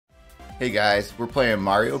Hey guys, we're playing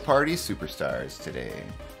Mario Party Superstars today.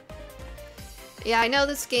 Yeah, I know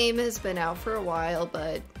this game has been out for a while,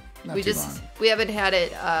 but Not we too just long. we haven't had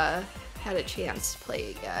a chance to play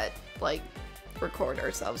it yet. Like record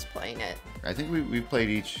ourselves playing it. I think we played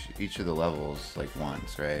each of the levels like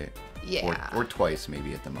once, right? Yeah. Or twice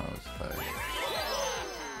maybe at the most, but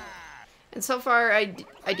And so far, I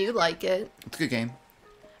do like it. it's a good game.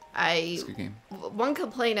 It's a good game. One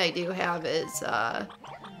complaint I do have is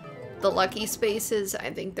the lucky spaces. I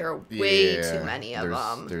think there are way Yeah, too many of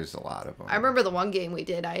them. There's a lot of them. I remember the one game we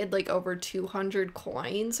did, I had like over 200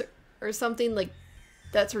 coins or something. Like,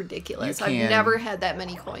 that's ridiculous. I've never had that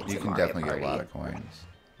many coins You in can Mario definitely Party. get a lot of coins.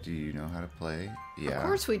 Do you know how to play? Yeah. Of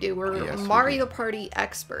course we do. We're Yes, we Mario do. Party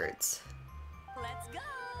experts. Let's go.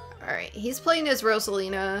 Alright, he's playing as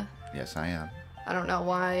Rosalina. Yes, I am. I don't know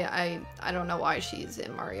why. I don't know why she's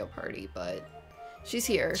in Mario Party, but she's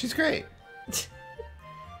here. She's great.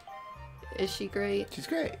 Is she great? She's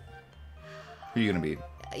great. Who are you gonna be?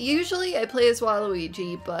 Usually I play as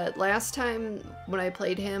Waluigi, but last time when I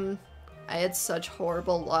played him, I had such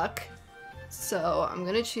horrible luck. So I'm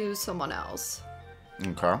gonna choose someone else.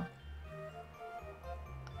 Okay.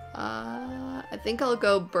 I think I'll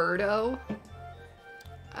go Birdo.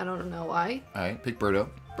 I don't know why. Alright, pick Birdo.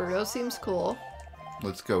 Birdo seems cool.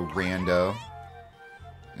 Let's go Rando.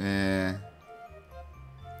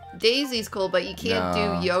 Daisy's cool, but you can't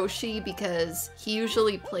No. do Yoshi because he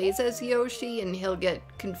usually plays as Yoshi and he'll get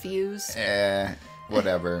confused.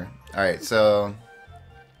 Whatever. Alright, so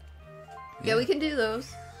Yeah, we can do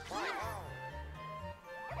those.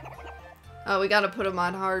 Oh, we gotta put him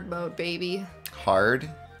on hard mode, baby. hard.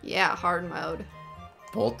 Yeah, hard mode.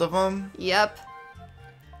 Both of them? Yep.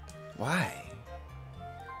 Why?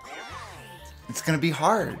 It's gonna be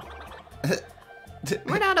hard.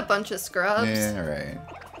 We're not a bunch of scrubs. Yeah, alright.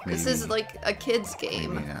 This is like a kid's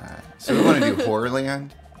game. Maybe not. So we want to do Horrorland?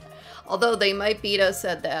 Although they might beat us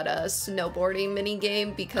at that snowboarding mini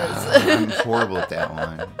game because I'm horrible at that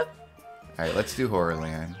one. Alright, let's do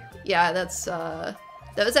Horrorland. yeah, that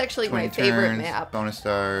was actually 20 my favorite turns, map. bonus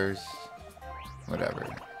stars, whatever.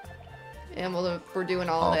 And we're doing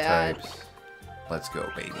all All that. types. Let's go,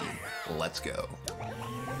 baby. Let's go.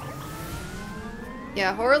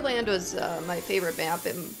 Yeah, Horrorland was my favorite map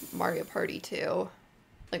in Mario Party 2.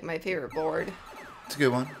 Like my favorite board. It's a good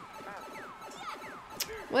one.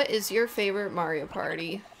 What is your favorite Mario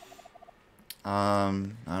Party? I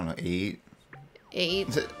don't know, 8. 8,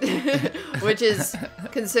 which is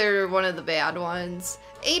considered one of the bad ones.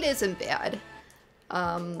 8 isn't bad.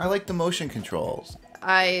 I like the motion controls.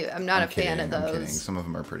 I'm not I'm a fan kidding, of I'm kidding. those. Some of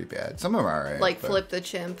them are pretty bad. Some of them are alright. Like but Flip the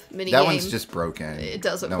Chimp minigame. that one's just broken. It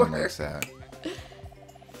doesn't No work. one likes that.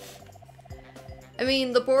 I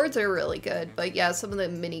mean, the boards are really good, but yeah, some of the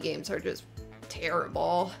mini games are just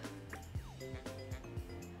terrible.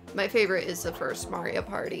 My favorite is the first Mario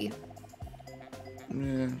Party.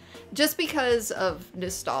 Yeah. Just because of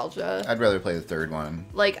nostalgia. I'd rather play the third one.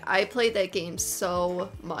 Like, I played that game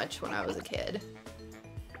so much when I was a kid.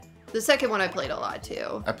 The second one I played a lot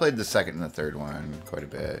too. I played the second and the third one quite a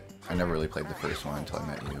bit. I never really played the first one until I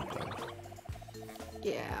met you. But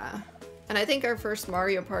Yeah. And I think our first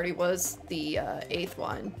Mario Party was the 8th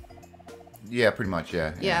one. yeah, pretty much,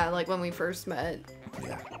 yeah. Yeah, like when we first met,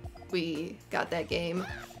 Yeah. we got that game.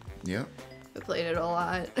 Yep. We played it a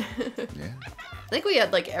lot. Yeah. I think we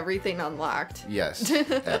had like everything unlocked. Yes.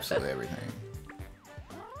 Absolutely everything.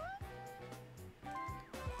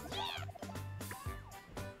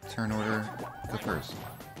 Turn order. Go first.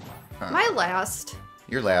 Huh. My last.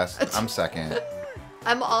 You're last. I'm second.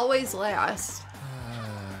 I'm always last.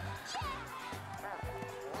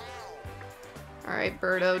 Alright,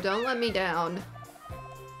 Birdo, don't let me down.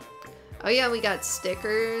 Oh yeah, we got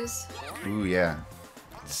stickers. Ooh, yeah.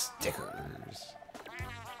 Stickers.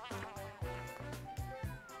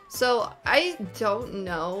 So, I don't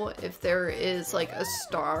know if there is like a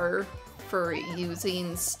star for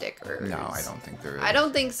using stickers. No, I don't think there is. I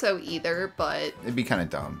don't think so either, but It'd be kind of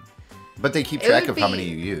dumb. But they keep It track would of how be- many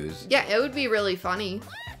you use. yeah, it would be really funny.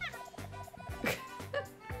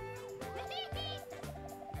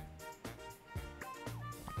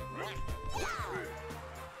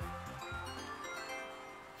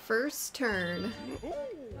 First turn.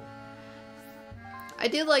 I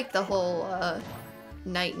do like the whole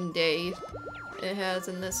night and day it has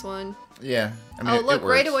in this one. Yeah. I mean, Oh, it look,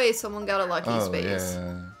 right works. away someone got a lucky Oh, space.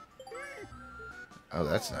 yeah. Oh,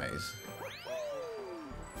 that's nice.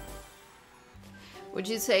 Would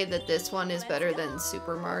you say that this one is better than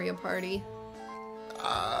Super Mario Party?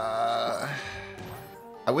 I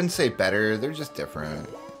wouldn't say better. They're just different.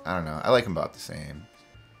 I don't know. I like them about the same.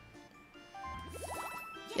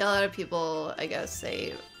 Yeah, a lot of people, I guess,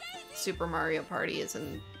 say Super Mario Party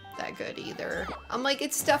isn't that good either. I'm like,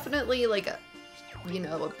 it's definitely like a, you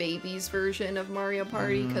know, a baby's version of Mario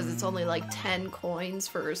Party because it's only like 10 coins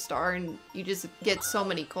for a star and you just get so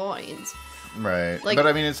many coins. Right. Like, but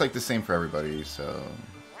I mean, it's like the same for everybody, so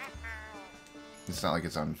it's not like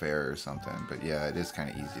it's unfair or something. But yeah, it is kind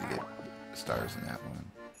of easy to get stars in that one.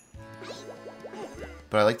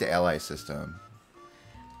 But I like the ally system.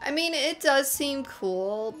 I mean, it does seem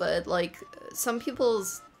cool, but like some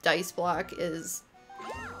people's dice block is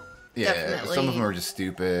Yeah, definitely, some of them are just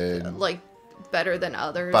stupid. like better than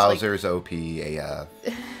others. Bowser's OP AF.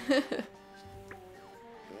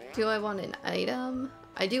 Do I want an item?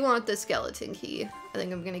 I do want the skeleton key. I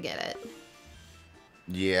think I'm gonna get it.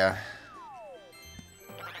 Yeah.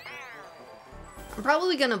 I'm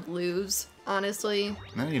probably gonna lose, honestly.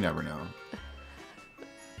 No, you never know.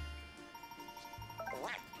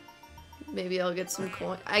 Maybe I'll get some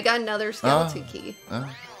coin. I got another skeleton key.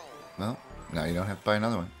 Oh, well, now you don't have to buy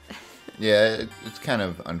another one. Yeah, it's kind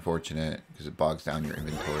of unfortunate because it bogs down your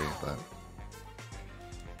inventory, but...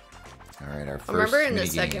 Alright, our first Remember in the minigame.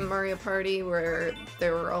 second Mario Party where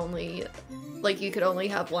there were only... Like, you could only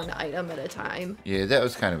have one item at a time? Yeah, that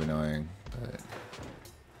was kind of annoying, but...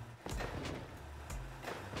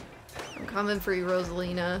 I'm coming for you,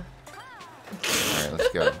 Rosalina. Alright, let's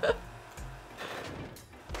go.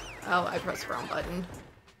 Oh, I pressed the wrong button.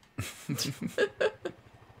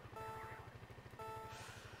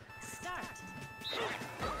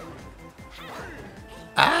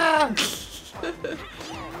 Ah!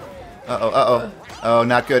 Uh-oh, uh-oh. Oh,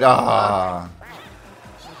 not good. Ah.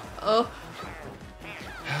 Oh.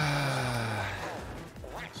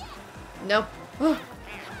 Nope.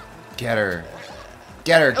 Get her.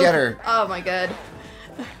 Get her, get her. Oh my god.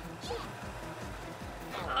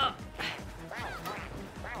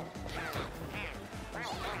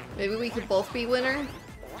 Maybe we could both be winner?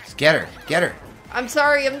 Just get her, get her. I'm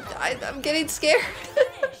sorry, I'm getting scared.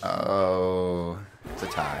 Oh, it's a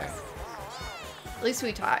tie. At least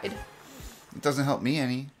we tied. It doesn't help me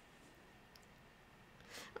any.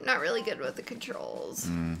 I'm not really good with the controls.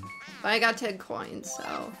 But I got 10 coins,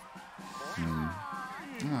 so...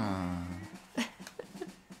 Aw.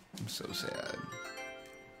 I'm so sad.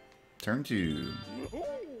 Turn 2.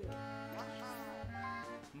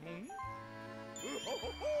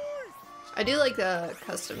 I do like the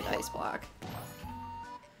custom dice block.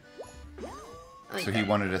 I like So he that.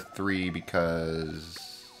 wanted a 3 because...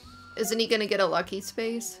 Isn't he gonna get a lucky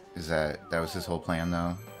space? Is that was his whole plan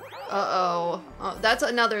though? Uh-oh. Oh, that's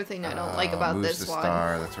another thing I don't like about moves this the one.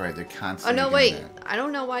 star. That's right. They're Oh constantly no, doing wait. that. I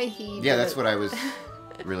don't know why he Yeah, did that's it. what I was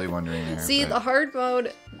really wondering there. See, but, the hard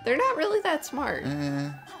mode, they're not really that smart.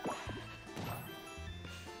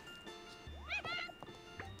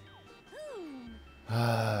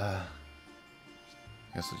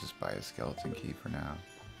 Guess I'll just buy a skeleton key for now.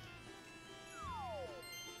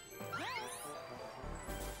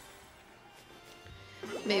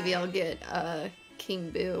 Maybe I'll get King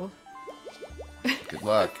Boo. Good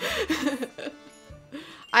luck.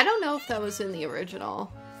 I don't know if that was in the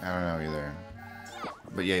original. I don't know either.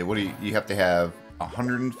 But yeah, what do you have to have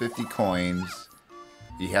 150 coins.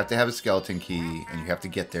 You have to have a skeleton key, and you have to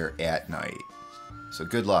get there at night. So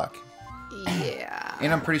good luck. Yeah.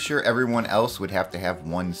 And I'm pretty sure everyone else would have to have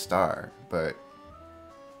 1 star. But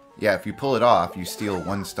yeah, if you pull it off, you steal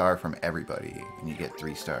 1 star from everybody, and you get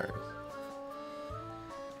 3 stars.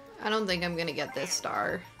 I don't think I'm gonna get this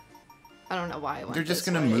star. I don't know why I went They're just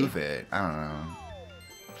this gonna way. move it. I don't know.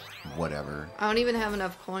 Whatever. I don't even have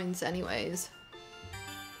enough coins anyways.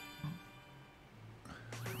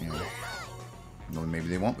 Yeah. Well, maybe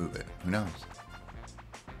they won't move it. Who knows?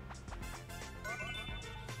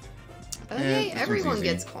 But Yeah, hey, this one's everyone easy.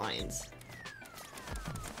 gets coins.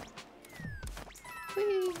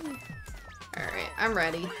 Whee! Alright, I'm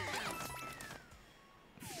ready.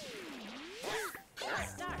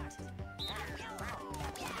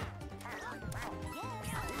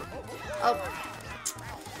 Oh.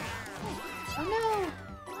 Oh no!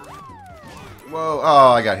 Whoa!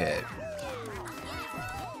 Oh, I got hit.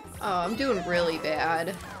 Oh, I'm doing really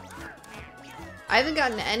bad. I haven't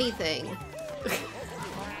gotten anything.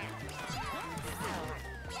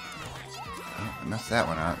 Oh, I messed that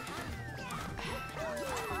one up.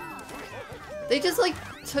 They just like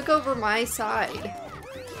took over my side.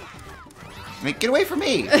 Get away from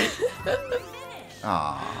me!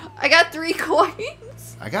 Aw. I got 3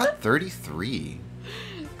 coins. I got 33.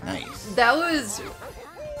 Nice. That was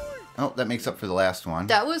Oh, that makes up for the last one.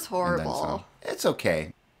 that was And then horrible. some. It's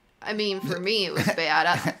okay. I mean, for me it was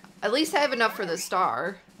bad. At least I have enough for the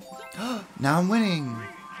star. Now I'm winning.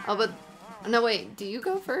 Oh, but No, wait. Do you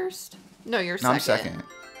go first? No, you're No, second. I'm second.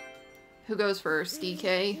 Who goes first?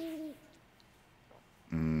 DK?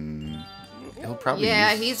 He'll probably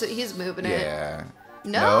Yeah, use... he's moving it. Yeah.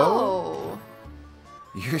 No.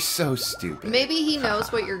 You're so stupid. Maybe he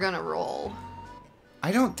knows what you're gonna roll.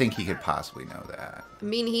 I don't think he could possibly know that. I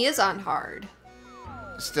mean, he is on hard.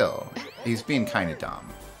 Still, he's being kind of dumb.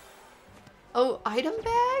 Oh, item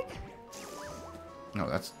bag? No,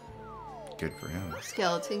 that's good for him.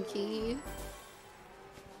 Skeleton key.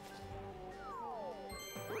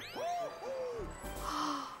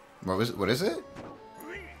 What is it?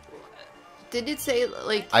 Did it say,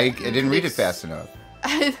 like... I didn't read it fast enough.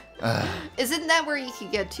 Isn't that where you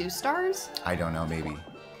could get 2 stars? I don't know, maybe.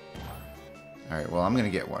 Alright, well, I'm gonna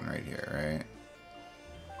get one right here, right?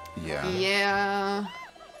 Yeah. Yeah.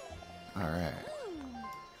 Alright.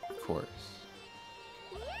 Of course.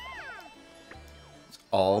 It's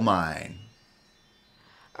all mine.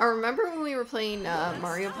 I remember when we were playing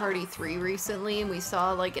Mario Party 3 recently and we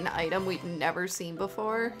saw like an item we'd never seen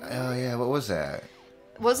before. Oh, yeah, what was that?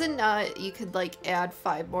 Wasn't you could like add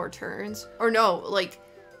 5 more turns? Or no, like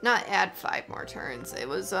not add 5 more turns. It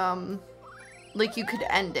was like you could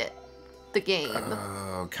end it, the game.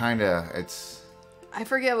 Oh, kinda. It's... I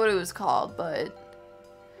forget what it was called, but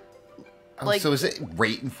Oh, like... so is it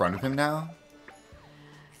right in front of him now?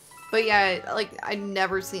 But yeah, like I'd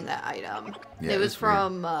never seen that item. Yeah, it was it's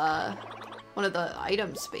from one of the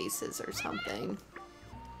item spaces or something.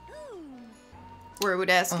 Where it would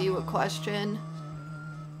ask you a question.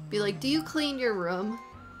 Be like, do you clean your room?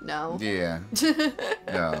 No. Yeah.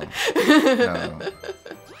 No. No.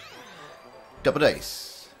 Double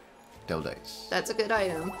dice. Double dice. That's a good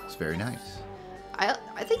item. It's very nice.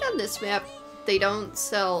 I think on this map they don't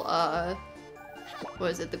sell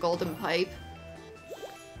what is it, the golden pipe?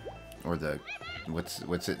 Or the...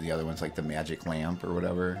 What's it? The other one's like the magic lamp or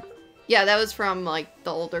whatever. Yeah, that was from like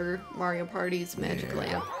the older Mario Party's magic Yeah.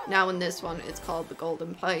 lamp. Now in this one it's called the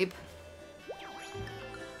golden pipe.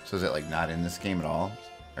 So is it like not in this game at all?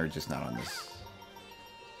 Or just not on this?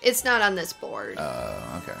 It's not on this board.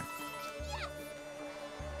 Okay.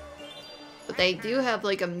 But they do have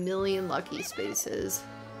like a million lucky spaces.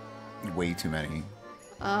 Way too many.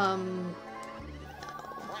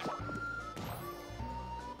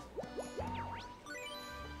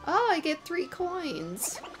 Oh, I get 3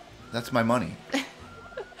 coins. That's my money.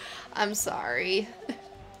 I'm sorry.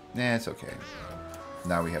 Nah, it's okay.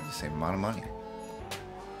 Now we have the same amount of money.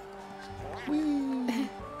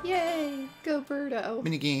 Yay! Go Birdo.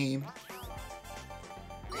 Mini game.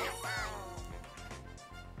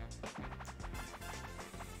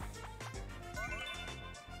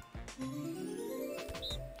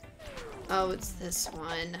 Oh, it's this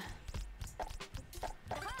one.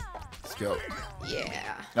 Let's go.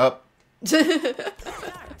 Yeah. Up.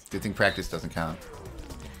 Good thing practice doesn't count.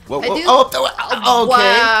 Whoa, I whoa. do- Oh,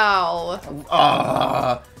 okay.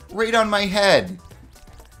 Wow. Right on my head.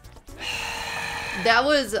 That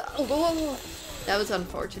was... whoa. That was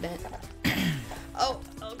unfortunate. Oh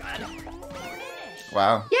god.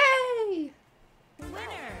 Wow. Yay!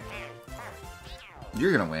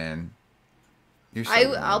 You're gonna win. You're so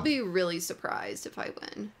I'll wrong. be really surprised if I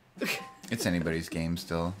win. It's anybody's game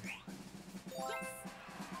still.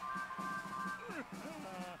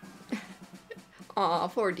 Aw,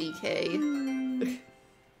 poor DK.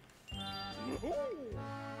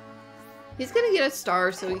 He's gonna get a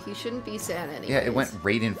star, so he shouldn't be sad anyways. Yeah, it went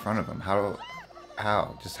right in front of him. How?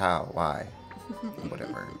 Just how? Why?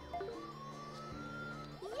 Whatever.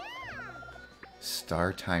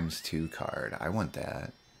 Star ×2 card. I want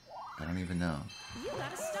that. I don't even know.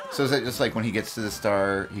 So is it just like when he gets to the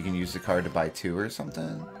star, he can use the card to buy 2 or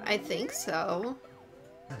something? I think so.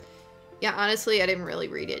 Yeah, honestly, I didn't really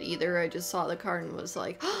read it either. I just saw the card and was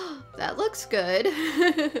like, oh, that looks good.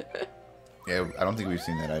 Yeah, I don't think we've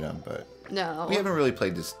seen that item, but No. we haven't really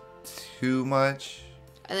played this too much.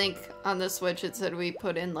 I think on the Switch it said we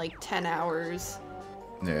put in like 10 hours.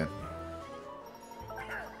 Yeah.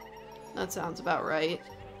 That sounds about right.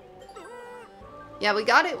 Yeah, we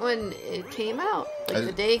got it when it came out. Like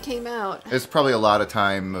the day it came out. It's probably a lot of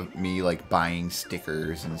time of me like buying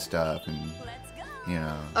stickers and stuff and, you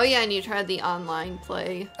know. Oh yeah, and you tried the online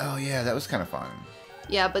play. Oh yeah, that was kind of fun.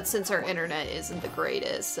 Yeah, but since our internet isn't the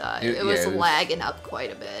greatest, Yeah, it was it was- lagging up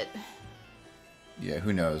quite a bit. Yeah,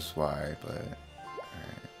 who knows why, but...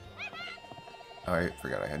 Alright. Oh, I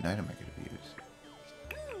forgot I had an item I could have used.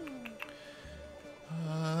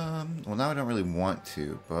 Well, now I don't really want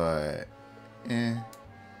to, but... Meh.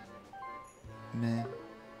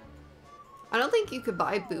 I don't think you could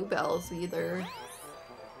buy Boo Bells either.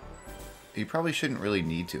 You probably shouldn't really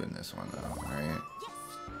need to in this one, though, right?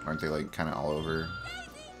 Aren't they like kind of all over?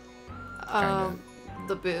 Kinda.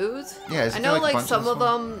 The booze? Yeah, I isn't know there, like, a like bunch some of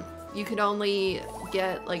of them you can only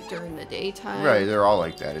get like during the daytime. Right, they're all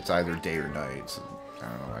like that. It's either day or night. So I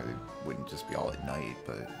don't know why they wouldn't just be all at night,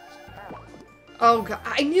 but... Oh god,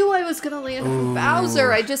 I knew I was gonna land from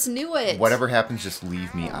Bowser. I just knew it. Whatever happens, just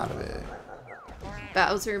leave me out of it.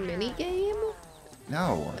 Bowser minigame?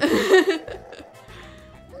 No.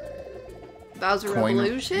 Bowser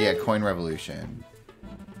Revolution? Yeah, Coin Revolution.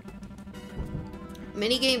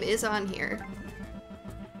 Minigame is on here.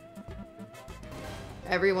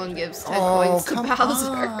 Everyone gives 10 Oh, coins to come Bowser.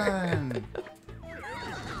 on.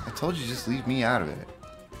 I told you, just leave me out of it.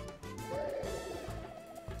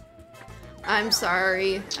 I'm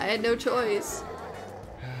sorry. I had no choice.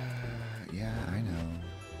 Yeah, I know.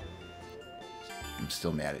 I'm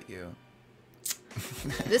still mad at you.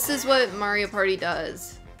 This is what Mario Party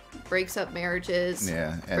does. Breaks up marriages.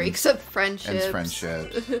 Yeah. Breaks up friendships. Ends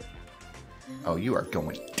friendships. Oh, you are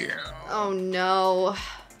going down. Oh no.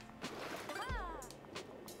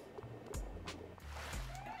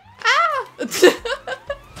 Ah! You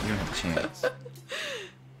don't have a chance.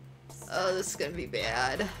 Oh, this is gonna be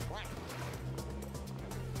bad.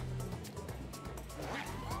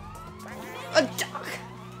 A duck!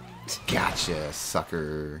 Gotcha,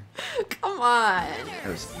 sucker. Come on! That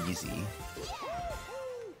was easy.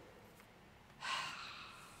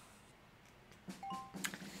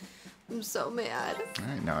 I'm so mad.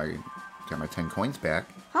 Alright, now I got my 10 coins back.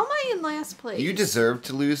 How am I in last place? You deserve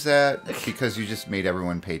to lose that because you just made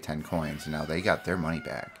everyone pay 10 coins and now they got their money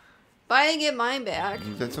back. But I didn't get mine back.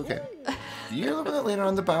 That's okay. You're a little bit later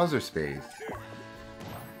on the Bowser space.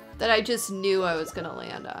 That I just knew I was gonna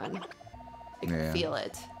land on. I could Yeah. feel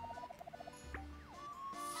it.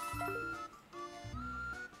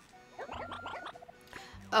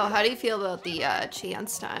 Oh, how do you feel about the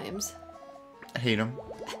chance times? I hate them.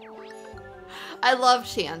 I love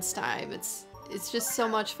chance time. It's just so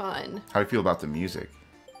much fun. How do you feel about the music?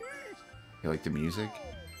 You like the music?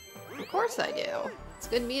 Of course I do. It's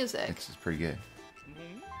good music. It's pretty good.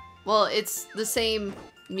 Well, it's the same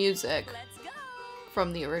music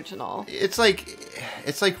from the original. It's like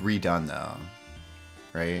redone though,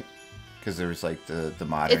 right? Because there's like the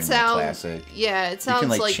modern and the classic. Yeah, it You sounds can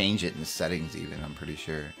like like change it in the settings even, I'm pretty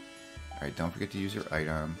sure. Alright, don't forget to use your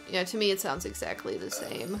item. yeah. To me, it sounds exactly the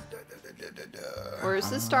same.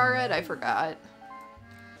 Where's the star at? I forgot.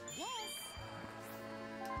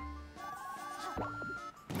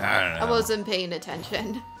 I don't know. I wasn't paying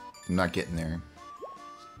attention. I'm not getting there.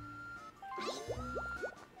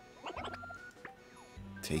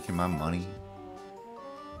 Taking my money.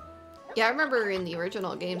 Yeah, I remember in the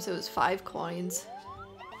original games it was 5 coins.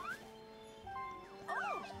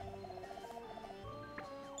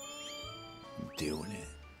 I'm doing it.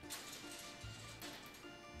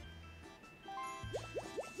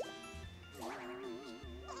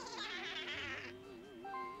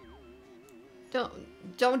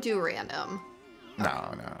 Don't do random.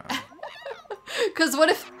 No. Cause what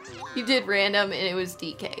if you did random and it was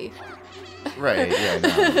DK? Right, yeah,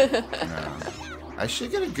 no. I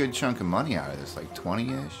should get a good chunk of money out of this, like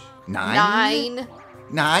 20-ish. 9?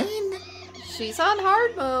 9? She's on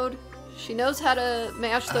hard mode. She knows how to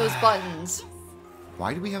mash those buttons.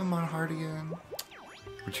 Why do we have them on hard again?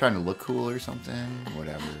 We're trying to look cool or something?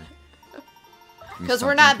 Whatever. Give me 'Cause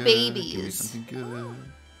we're not something good. babies. Give me something good.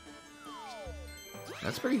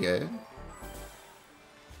 That's pretty good.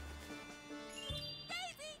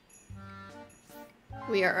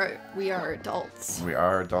 We are adults We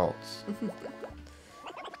are adults.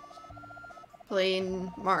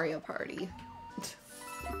 playing Mario Party.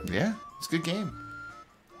 Yeah, it's a good game.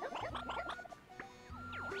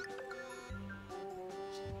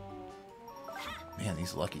 Man,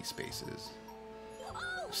 these lucky spaces.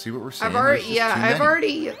 See what we're saying? I've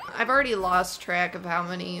already lost track of how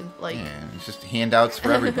many like. Man, it's just handouts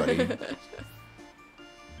for everybody.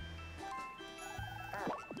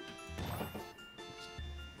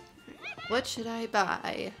 What should I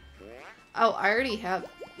buy? Oh, I already have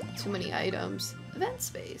too many items. Event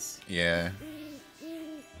space. Yeah.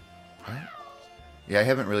 What? Yeah, I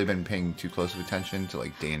haven't really been paying too close of attention to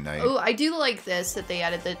like day and night. Oh, I do like this that they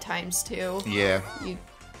added the times 2. Yeah. You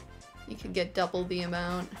could get double the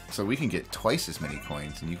amount. So we can get twice as many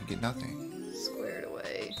coins and you can get nothing. Squared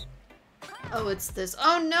away. Oh, it's this.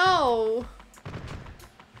 Oh no!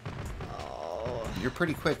 Oh. You're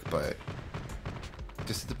pretty quick, but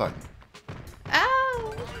just hit the button.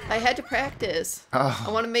 Ow! I had to practice. Oh.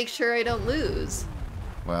 I want to make sure I don't lose.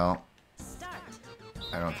 Well,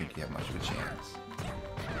 I don't think you have much of a chance.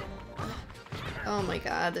 Oh my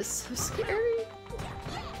god, this is so scary.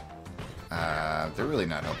 They're really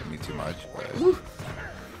not helping me too much, but... Woo.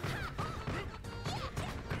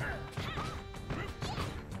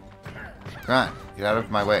 Come on, get out of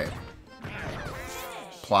my way.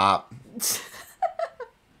 Plop.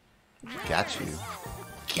 Got you.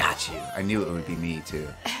 Got you. I knew it would be me, too.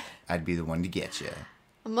 I'd be the one to get you.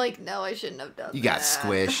 I'm like, no, I shouldn't have done that. You got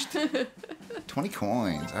squished. 20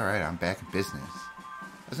 coins. All right, I'm back in business.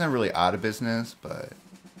 It's not really out of business, but...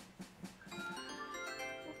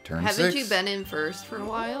 Turn Haven't 6. you been in first for a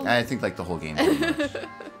while? I think like the whole game. Pretty much.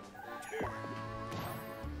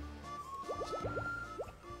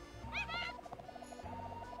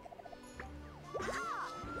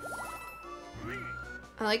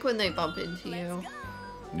 I like when they bump into you.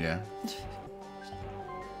 Yeah.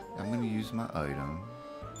 I'm gonna use my item.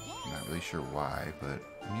 I'm not really sure why, but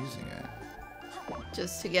I'm using it.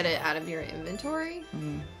 Just to get it out of your inventory?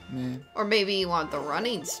 Meh, Or maybe you want the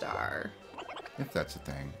running star. if that's a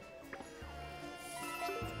thing.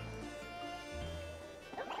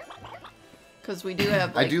 Because we do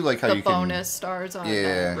have I do like how the you can- bonus stars on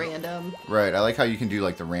Yeah. random. Right, I like how you can do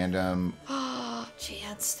like the random...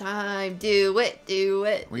 Chance time. Do it, do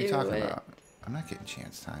it, What are you do talking it. about? I'm not getting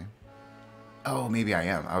chance time. Oh, maybe I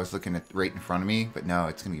am. I was looking at right in front of me, but no,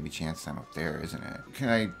 it's gonna give me chance time up there, isn't it?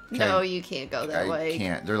 Can No, I, you can't go that I way.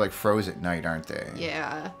 can't. They're like froze at night, aren't they?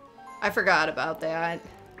 Yeah. I forgot about that.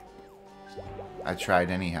 I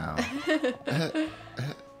tried anyhow.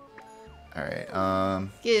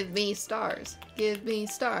 Alright, Give me stars. Give me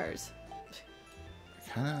stars.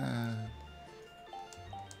 kinda...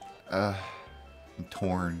 I'm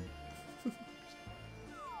torn.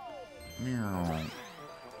 Meow.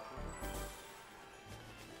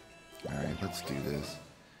 Alright, let's do this.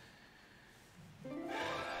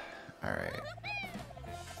 Alright.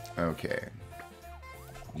 Okay.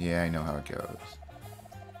 Yeah, I know how it goes.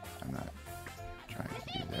 I'm not trying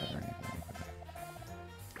to do that or anything.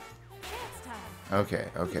 But... Okay,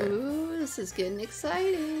 okay. Ooh, this is getting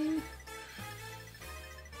exciting.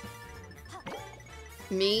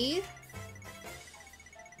 Me?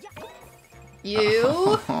 You?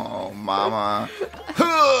 Oh, mama.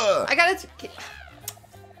 I gotta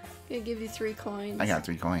gonna give you 3 coins. I got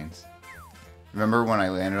 3 coins. Remember when I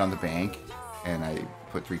landed on the bank and I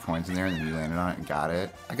put 3 coins in there and then you landed on it and got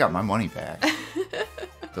it? I got my money back.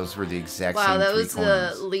 Those were the exact Wow, same that 3 was coins.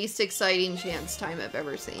 the least exciting chance time I've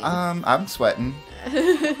ever seen. I'm sweating.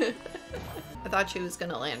 I thought she was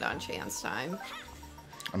gonna land on chance time.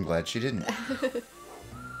 I'm glad she didn't.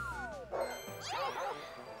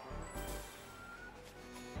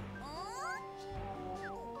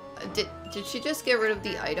 Did she just get rid of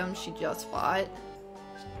the item she just bought?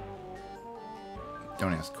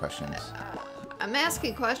 Don't ask questions. I'm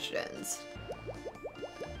asking questions.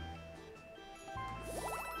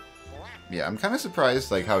 Yeah, I'm kind of surprised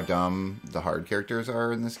like how dumb the hard characters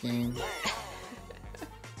are in this game.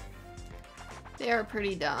 They are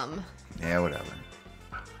pretty dumb. Yeah, whatever.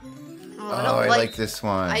 Oh, I like this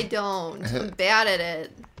one. I don't. I'm bad at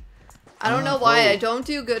it. I don't know why. I don't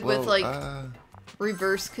do good with like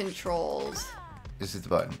reverse controls. This is the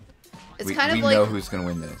button. It's we kind of we like know who's gonna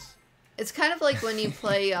win this. it's kind of like when you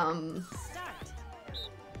play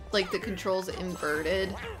like the controls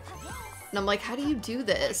inverted. And I'm like, how do you do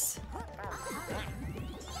this?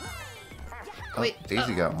 Oh, Wait,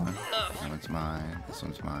 Daisy got one. That one's mine. This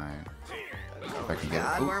one's mine. If I can get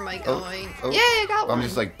God, it. where am I oh, going? oh. Yeah, I got one. I'm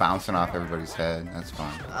just like bouncing off everybody's head. That's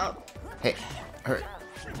fun. Oh. Hey, hurry.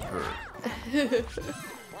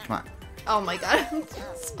 Come on. Oh my god, I'm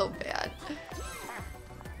so bad.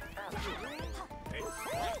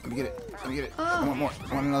 Let me get it. Let me get it. Oh. I want more.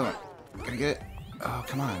 I want another one. Can I get it? Oh,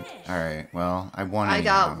 come on. All right. Well, I won. I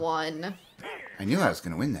anyhow. got one. I knew I was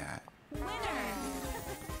gonna win that. I'm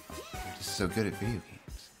just so good at video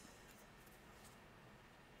games.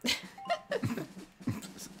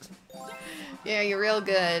 Yeah, you're real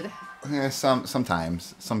good. Yeah,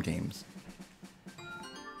 sometimes some games.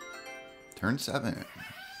 Turn 7.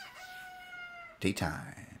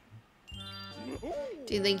 Daytime.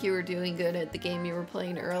 Do you think you were doing good at the game you were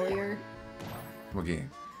playing earlier? What game?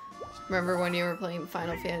 Remember when you were playing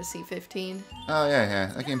Final Fantasy 15? Oh yeah.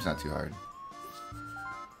 That game's not too hard.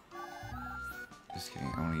 Just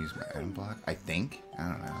kidding. I want to use my item block. I think. I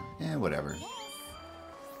don't know. Yeah, whatever.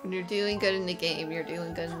 When you're doing good in the game, you're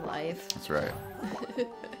doing good in life. That's right.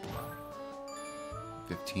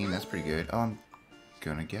 15. That's pretty good. Oh, I'm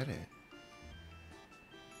gonna get it.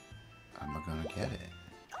 I'm gonna get it.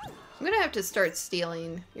 I'm gonna have to start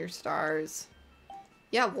stealing your stars.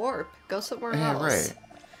 Yeah, warp. Go somewhere Yeah, else.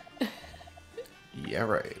 right. Yeah,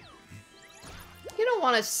 right. You don't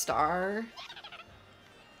want a star.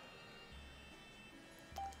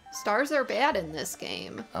 Stars are bad in this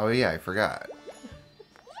game. Oh yeah, I forgot.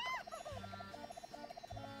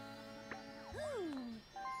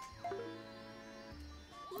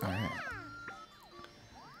 Alright.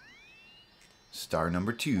 Star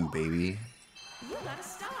number 2, baby. You got a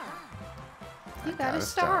star. You got got a a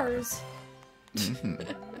star. stars.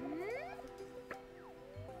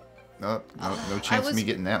 No, no chance of me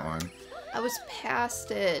getting that one. I was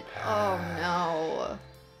past it. Oh no.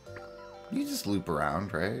 You just loop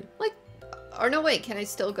around, right? Like, or no, wait, can I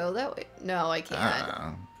still go that way? No, I I can't. don't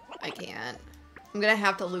know. I can't. I'm gonna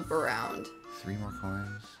have to loop around. 3 more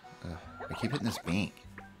coins. Ugh, I keep hitting this bank.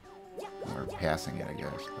 Or passing it, I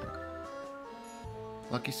guess. But...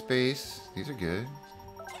 Lucky space. These are good.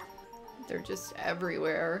 They're just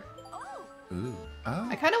everywhere. Ooh. Oh.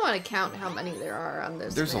 I kind of want to count how many there are on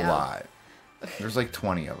this There's map. a lot. There's like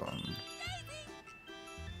 20 of them.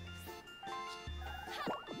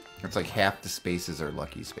 It's like half the spaces are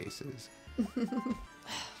lucky spaces. Of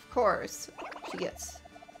course. She gets...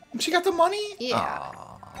 And she got the money? Yeah.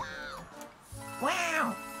 Aw.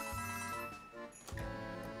 Wow.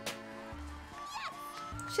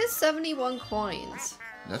 She has 71 coins.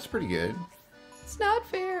 That's pretty good. It's not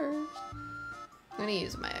fair. I'm gonna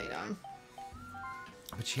use my item.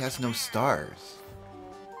 But she has no stars.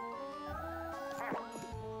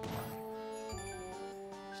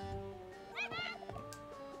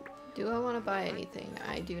 Do I want to buy anything?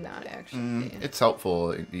 I do not actually. It's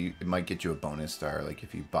helpful. It might get you a bonus star, like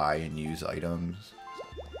if you buy and use items.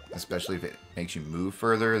 Especially if it makes you move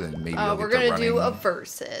further, then maybe you'll We're get gonna to do a running.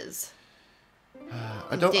 versus.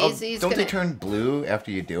 Don't gonna... they turn blue after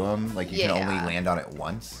you do them? Like you can only Yeah. land on it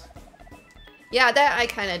once? Yeah, that I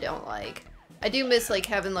kind of don't like. I do miss like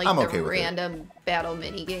having like I'm the okay with it. random battle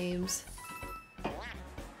mini games.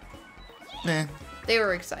 Meh, They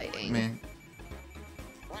were exciting. meh.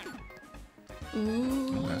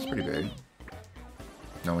 Ooh. That's pretty big.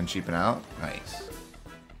 No one cheaping out? Nice.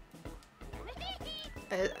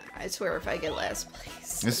 I swear if I get last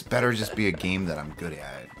place. This better just be a game that I'm good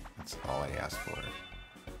at. That's all I ask for.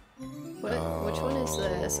 Which one is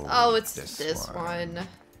this? Oh, it's this this one. one.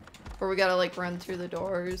 Where we gotta like run through the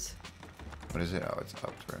doors. What is it? Oh, it's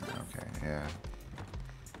up right now. Okay, yeah.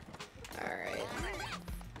 Alright.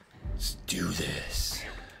 Let's do this.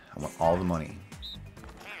 I want all the money.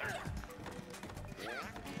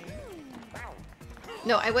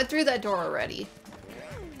 No, I went through that door already.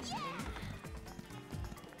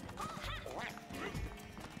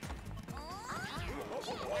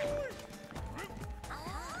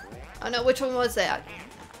 Oh no, which one was that?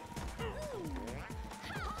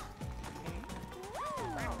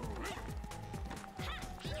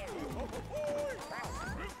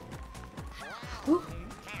 Whew.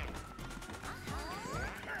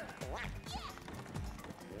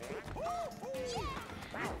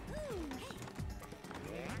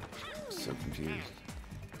 So confused.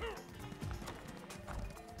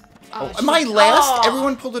 Oh, Am I last? Oh.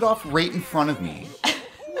 Everyone pulled it off right in front of me.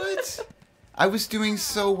 What? I was doing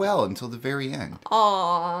so well until the very end.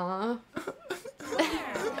 Aww.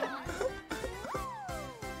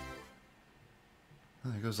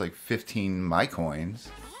 There goes like 15 my coins.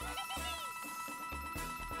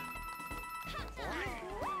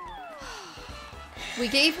 We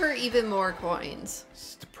gave her even more coins.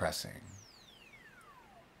 It's depressing.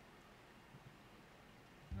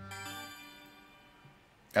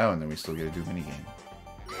 Oh, and then we still get to do a minigame.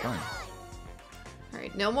 Fine.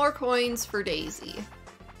 Alright, no more coins for Daisy.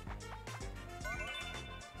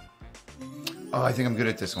 Oh, I think I'm good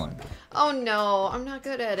at this one. Oh no, I'm not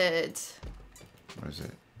good at it. What is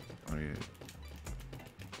it? What do you...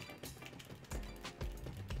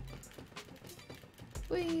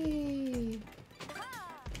 Whee!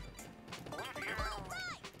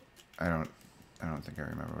 I don't think I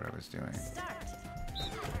remember what I was doing. Start.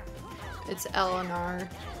 It's Eleanor.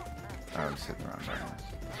 I was sitting around doing this.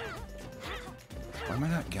 Why am I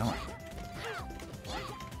not going?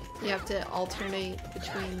 You have to alternate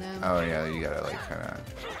between them. Oh yeah, you gotta like kind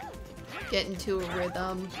of... Get into a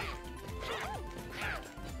rhythm.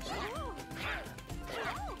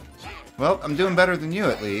 Well, I'm doing better than you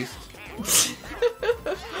at least.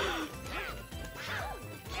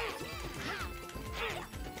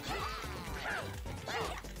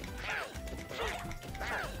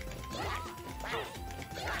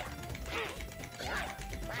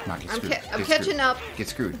 Come on, get screwed. I'm Get catching screwed. up. Get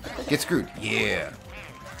screwed. Get screwed. Yeah.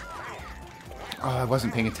 Oh, I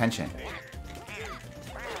wasn't paying attention.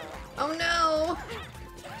 Oh no!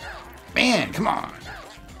 Man, come on.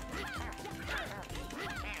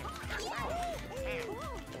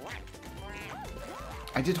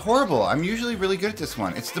 I did horrible. I'm usually really good at this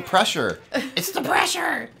one. It's the pressure. It's the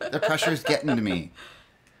pressure. The pressure is getting to me.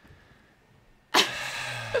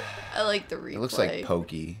 I like the replay. It looks like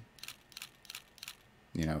Pokey.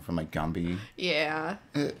 You know, from like Gumby. Yeah.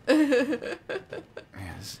 Man,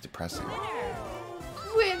 this is depressing.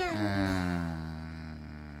 Winner.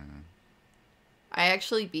 I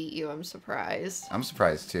actually beat you. I'm surprised. I'm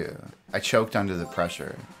surprised too. I choked under the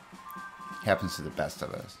pressure. Happens to the best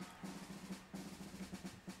of us.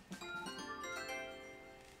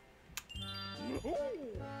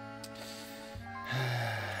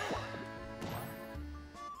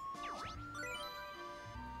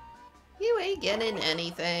 You ain't getting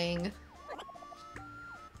anything.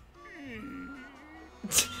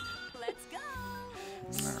 Let's go.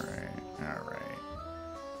 Alright.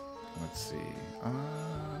 Let's see.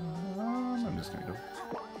 I'm just gonna go.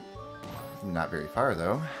 Not very far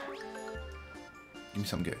though. Give me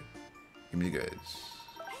something good. Give me the goods.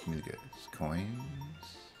 Give me the goods. Coins.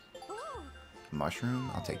 Mushroom.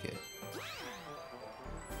 I'll take it.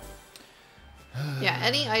 Yeah,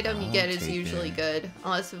 any item you get is take usually it. good,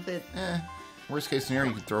 unless if it Worst case scenario,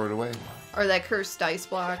 you can throw it away. or that cursed dice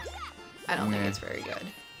block. I don't think Nah. it's very good.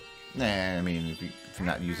 Nah, I mean, if you're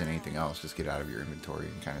not using anything else, just get out of your inventory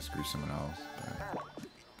and kind of screw someone else. But...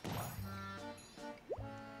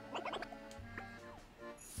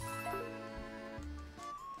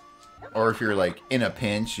 Or if you're like in a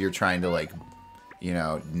pinch, you're trying to like, you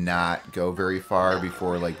know, not go very far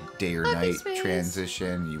before like day or Happy night space.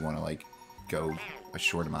 transition. You want to like go a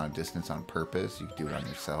short amount of distance on purpose. You can do it on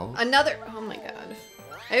yourself. Another. Oh my god.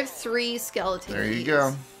 I have 3 skeleton There you keys.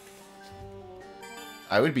 go.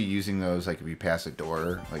 I would be using those like if you pass a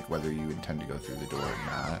door, like whether you intend to go through the door or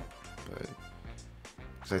not. But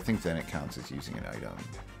because I think then it counts as using an item.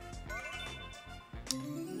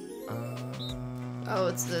 Oh,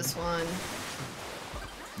 it's this one.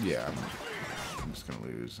 Yeah, I'm just gonna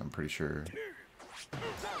lose. I'm pretty sure.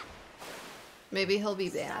 Maybe he'll be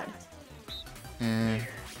bad.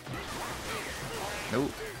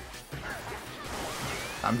 Nope.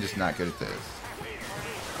 I'm just not good at this.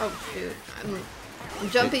 Oh shoot. I'm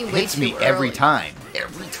jumping way Hits too me early. every time.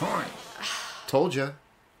 Every time. Told ya.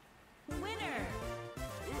 Winner.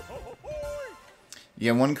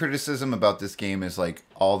 Yeah, one criticism about this game is like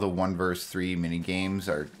all the 1 vs 3 mini games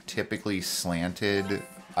are typically slanted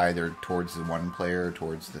either towards the 1 player or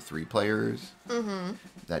towards the 3 players. Mm-hmm.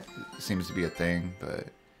 That seems to be a thing, but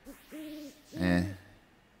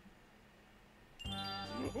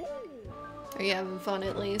Are you having fun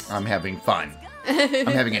at least? I'm having fun. I'm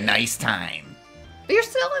having a nice time. But you're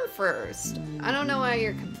still in first. I don't know why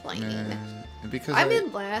you're complaining. Because I'm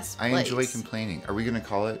in last place. I enjoy complaining. Are we gonna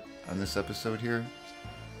call it on this episode here?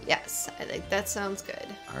 Yes, I think that sounds good.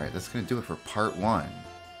 All right, that's gonna do it for part 1.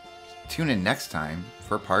 Tune in next time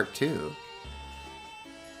for part 2.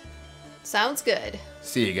 Sounds good.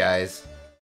 See you guys.